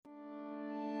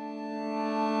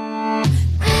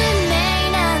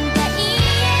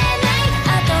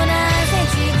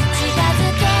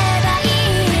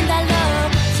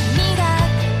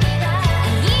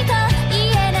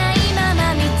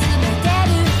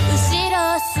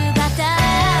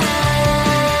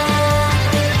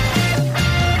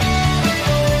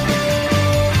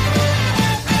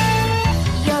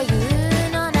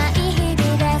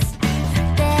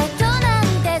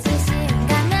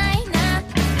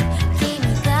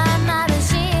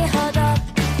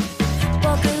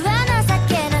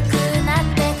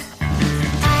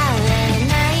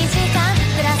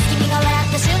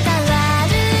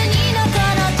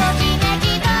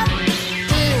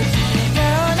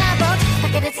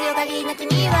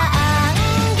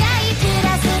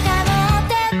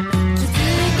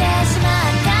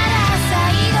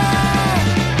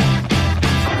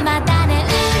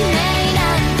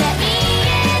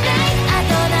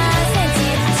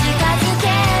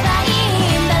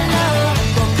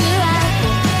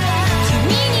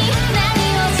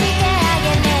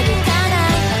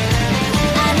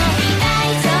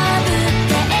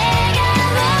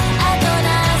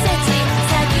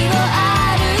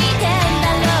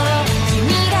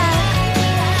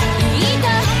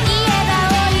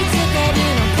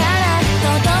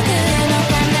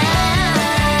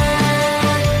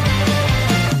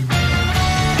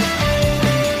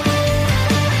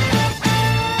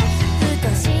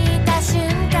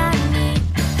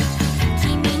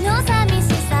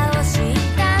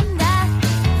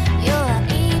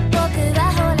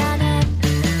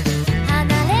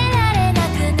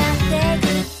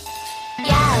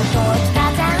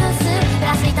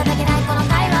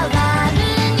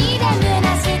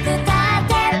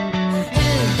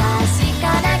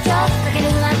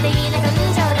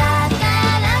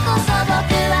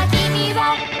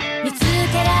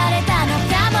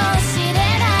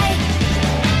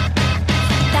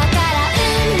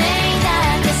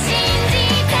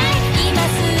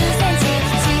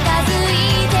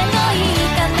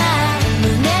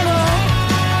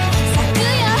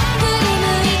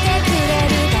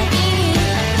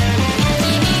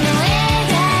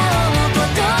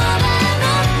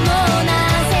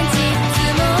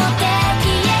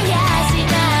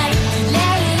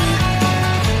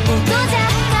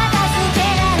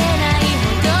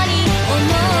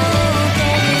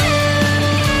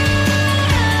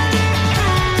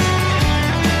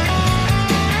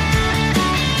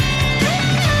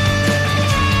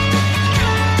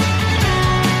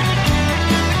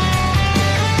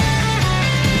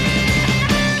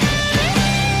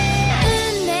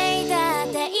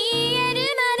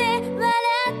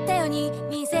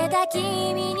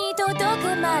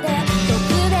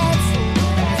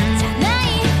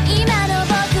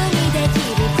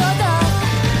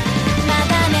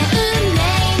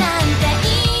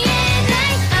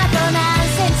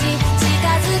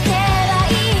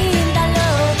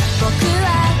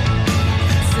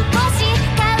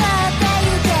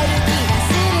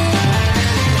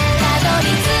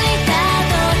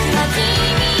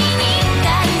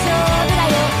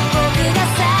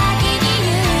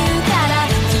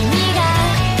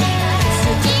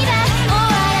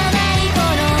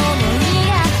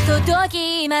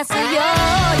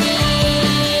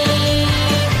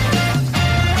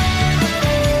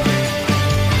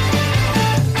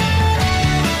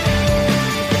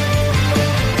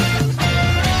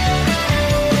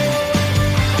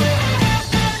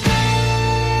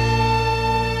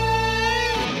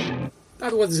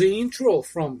was the intro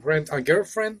from Rent a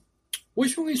Girlfriend.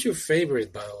 Which one is your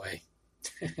favorite, by the way?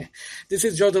 This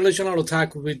is your delusional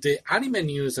otaku with the anime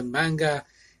news and manga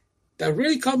that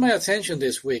really caught my attention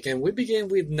this week. And we begin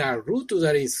with Naruto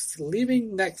that is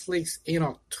leaving Netflix in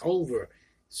October.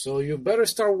 So you better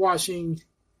start watching,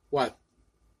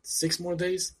 6 more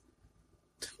days?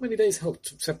 How many days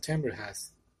September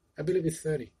has? I believe it's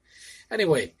 30.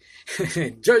 Anyway,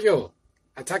 JoJo,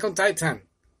 Attack on Titan,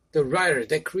 the writer,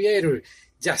 the creator,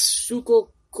 Yasuko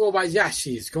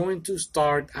Kobayashi is going to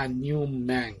start a new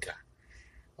manga.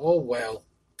 Oh well,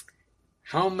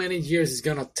 how many years is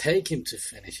gonna take him to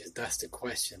finish it? That's the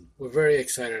question. We're very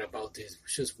excited about this.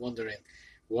 We're just wondering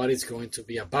what it's going to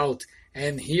be about.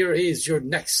 And here is your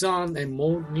next song and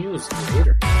more news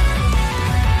later.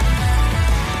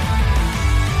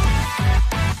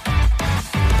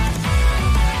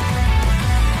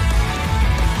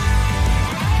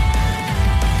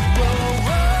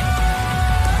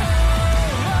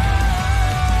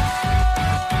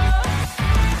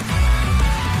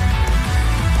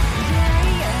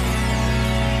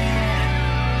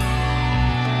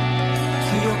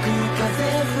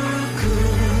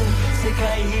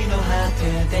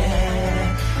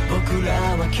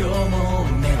 今日も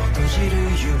目を閉じる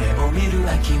夢を見る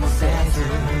飽きもせず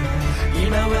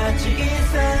今は小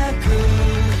さく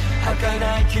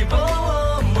儚い希望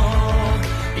も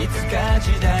いつか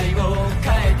時代を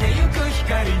変えてゆく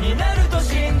光になると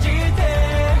信じて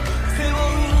背負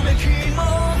うべきも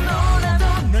のなど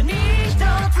何一つ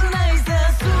ないさ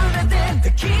全て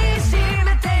抱きし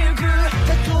めてゆく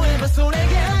例えばそれが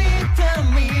痛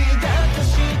みだと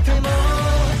しても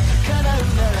叶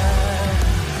うなら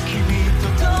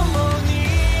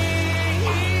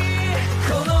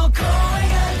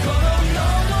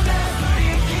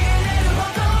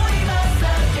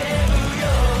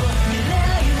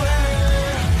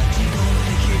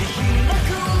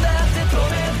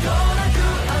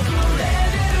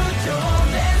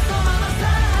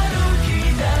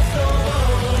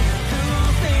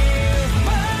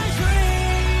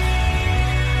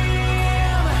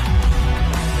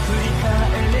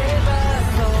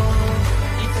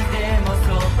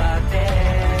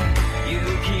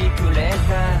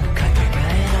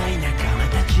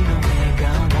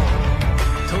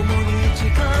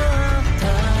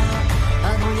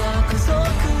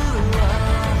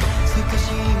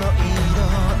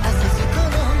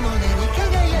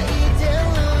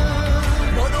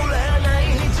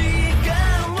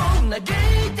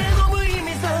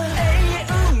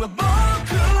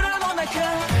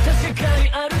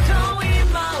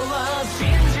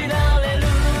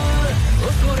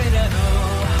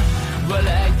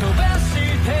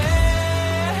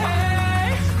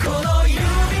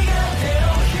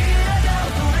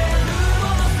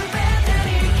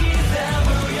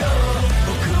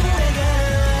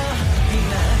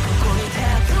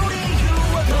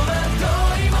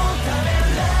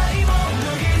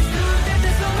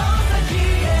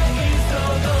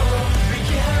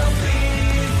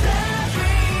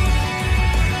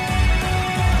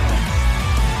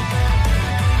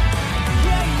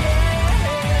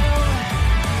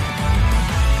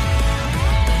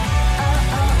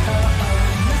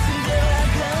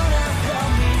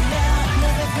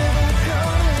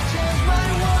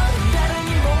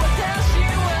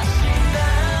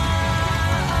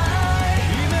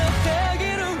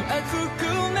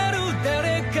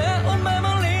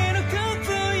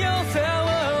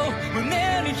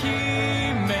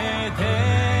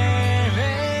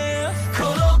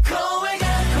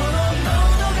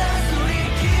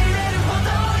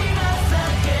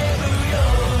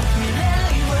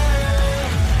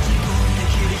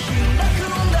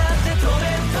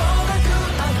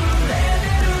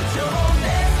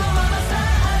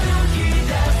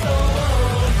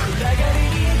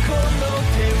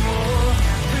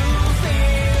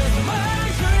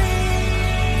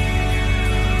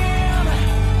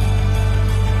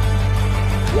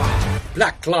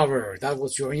Black Clover, that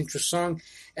was your intro song,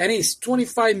 and it's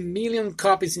 25 million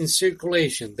copies in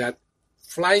circulation that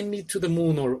Fly Me to the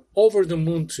Moon or Over the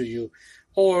Moon to You,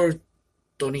 or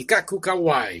Tonikaku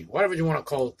Kawaii, whatever you want to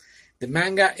call it. The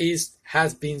manga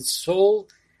has been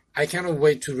sold. I cannot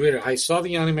wait to read it. I saw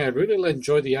the anime, I really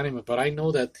enjoyed the anime, but I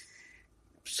know that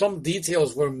some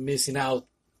details were missing out.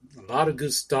 A lot of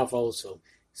good stuff also.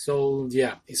 So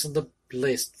yeah, it's on the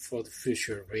list for the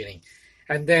future reading.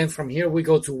 And then from here we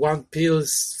go to One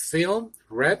Piece film.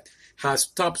 Red has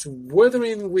topped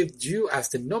Wuthering With You as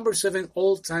the number 7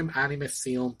 all-time anime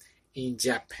film in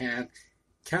Japan.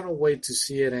 Cannot wait to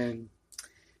see it. And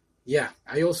yeah,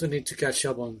 I also need to catch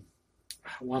up on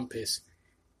One Piece.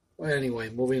 Well, anyway,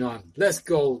 moving on. Let's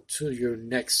go to your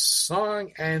next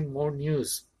song and more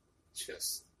news.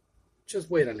 Just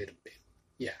wait a little bit.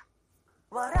 Yeah.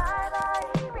 笑えな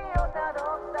い日々をたど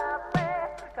ったフェ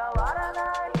イス変わらな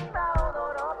い今を呪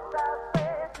ったフェ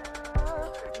イス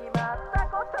決まった言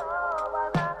葉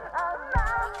があな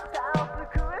たを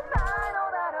救えないの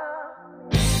なら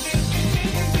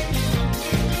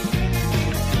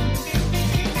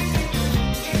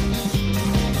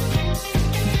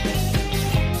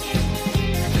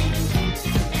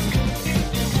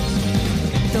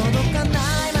届かな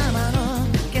いままの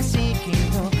景色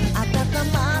と温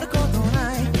まること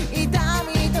ない痛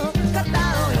みと肩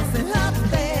を寄せ合っ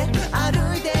て歩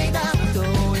いていた遠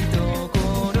いとこ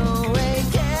ろへ行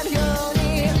けるように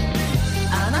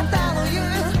あなたの言う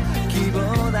希望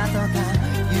だとか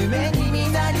夢にみ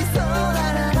なりそう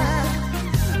ならば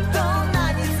どん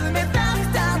なに冷たく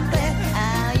たって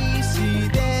愛し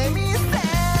てみせ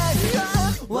るよ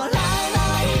笑え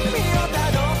ない日々をた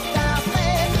どったって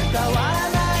変わら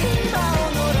ない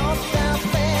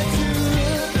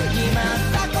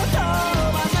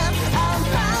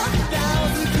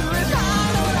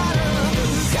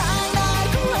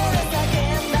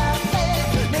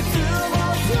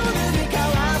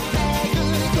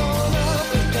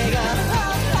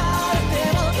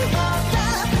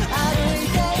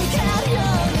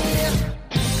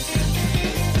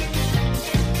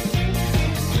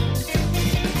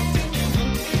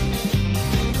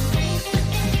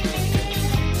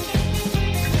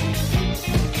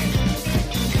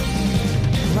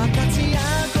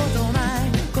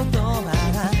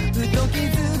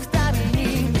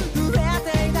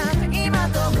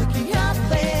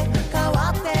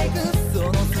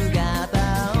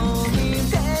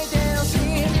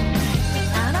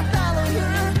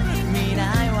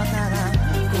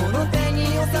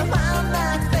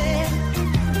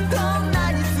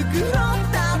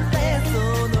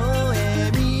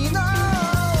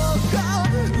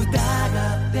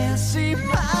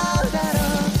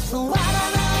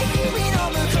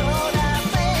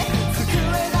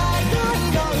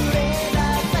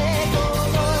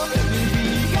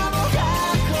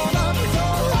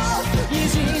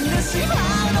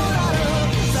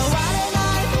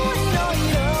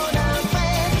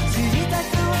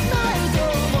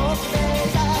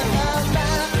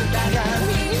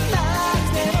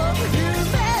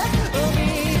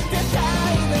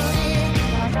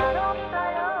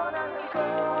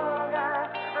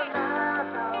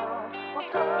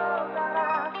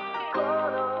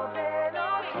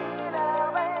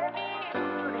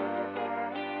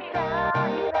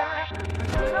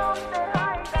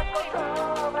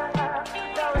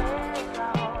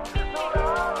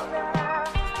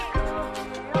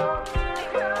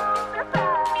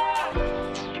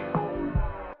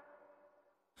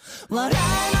笑え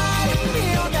ない日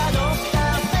々をたどっ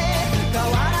たって変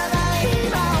わらない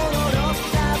今を呪っ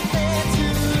たって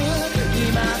決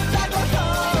まった言葉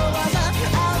が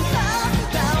あん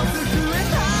たを救え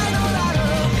ないのだろ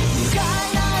う使え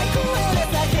ない声で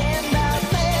叫んだっ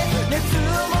て熱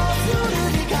も鶴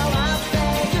に変わって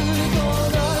ゆくこ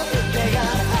の手が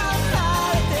離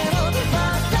れても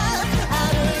また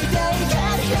歩いていけ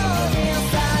るように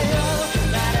さよ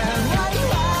ならは言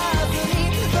わずに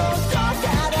どこか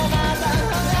で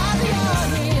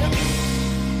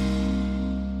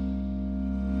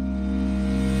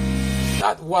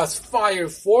That was Fire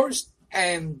Force,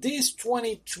 and this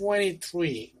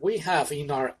 2023 we have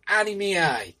in our anime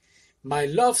eye My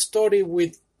Love Story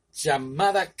with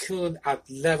Yamada-kun at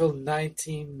level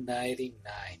 1999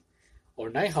 or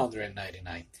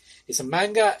 999. It's a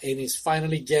manga and it's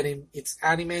finally getting its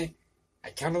anime. I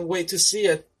cannot wait to see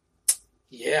it.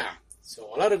 Yeah,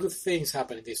 so a lot of good things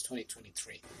happen in this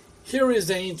 2023. Here is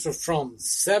the intro from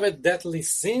Seven Deadly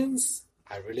Sins.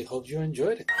 I really hope you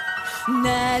enjoyed it.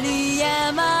 鳴り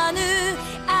やまぬ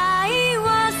愛を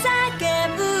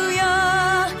叫ぶよ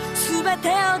全て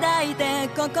を抱いて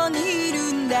ここにい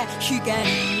るんだ光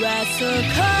はそこ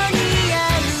にあ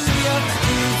るよ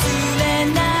譲れ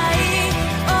ない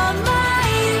想い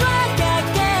をか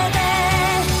けて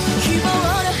希望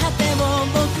の果てを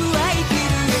僕は生き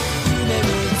る夢を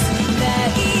つな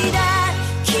いだ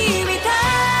君と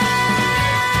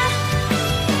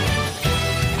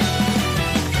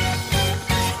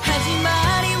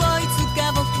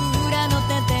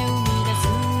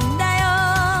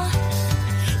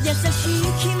優しい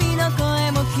君の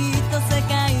声もきっと世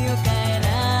界を変えら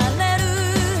れる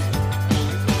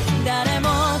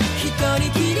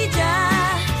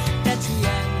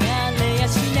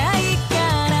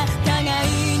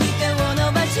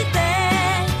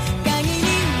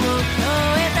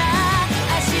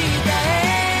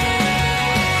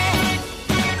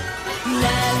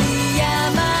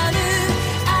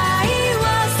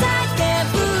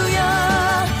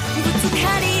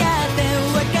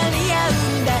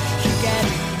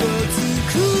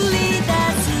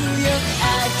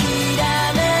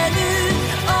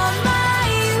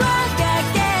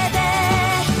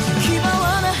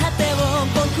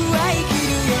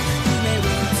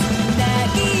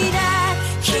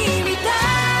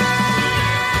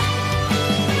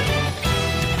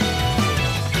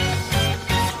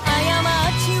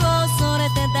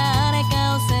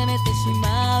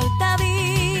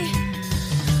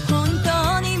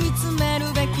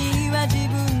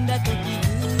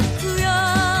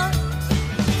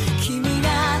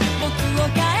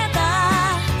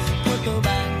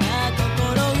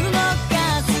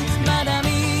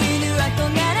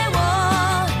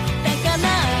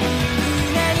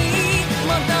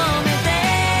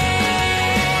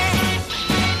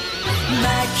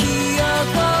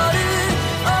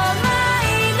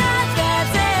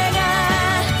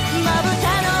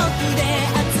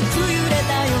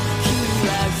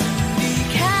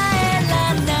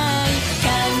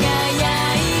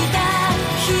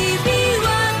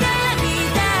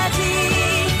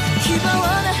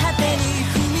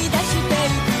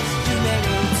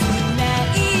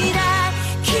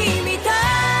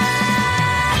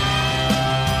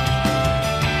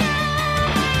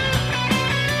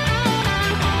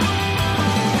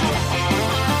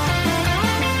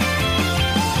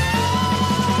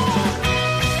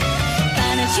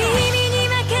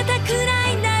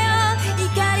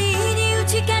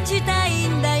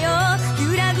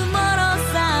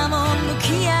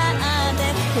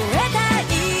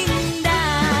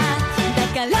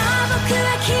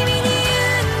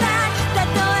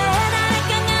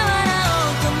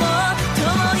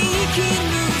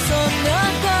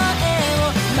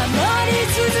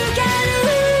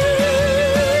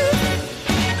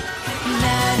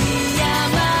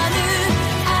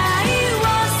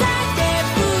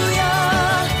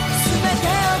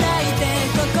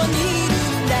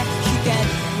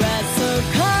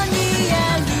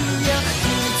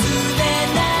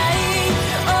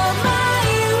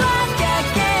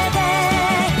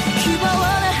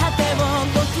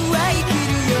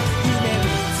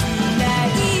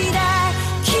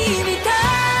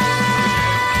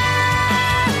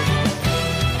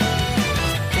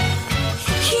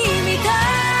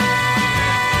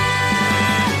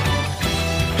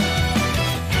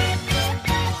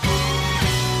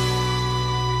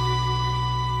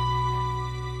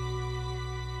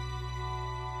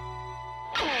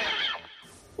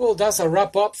well, that's a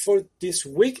wrap up for this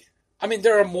week. I mean,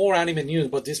 there are more anime news,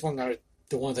 but this one are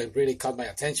the ones that really caught my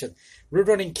attention.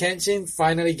 Rurouni Kenshin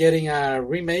finally getting a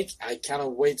remake. I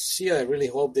cannot wait to see it. I really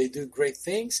hope they do great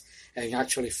things and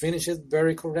actually finish it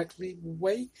very correctly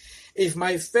way. If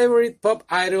my favorite pop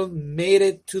idol made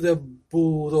it to the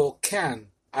Budokan,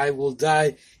 I Will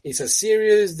Die. It's a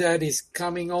series that is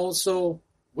coming also.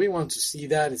 We want to see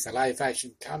that. It's a live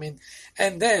action coming.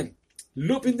 And then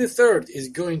Lupin the Third is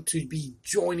going to be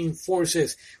joining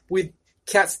forces with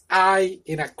Cat's Eye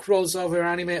in a crossover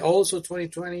anime, also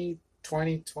 2020,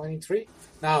 2023.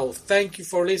 Now, thank you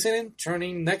for listening. Tune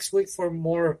in next week for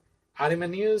more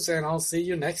anime news, and I'll see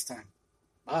you next time.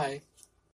 Bye.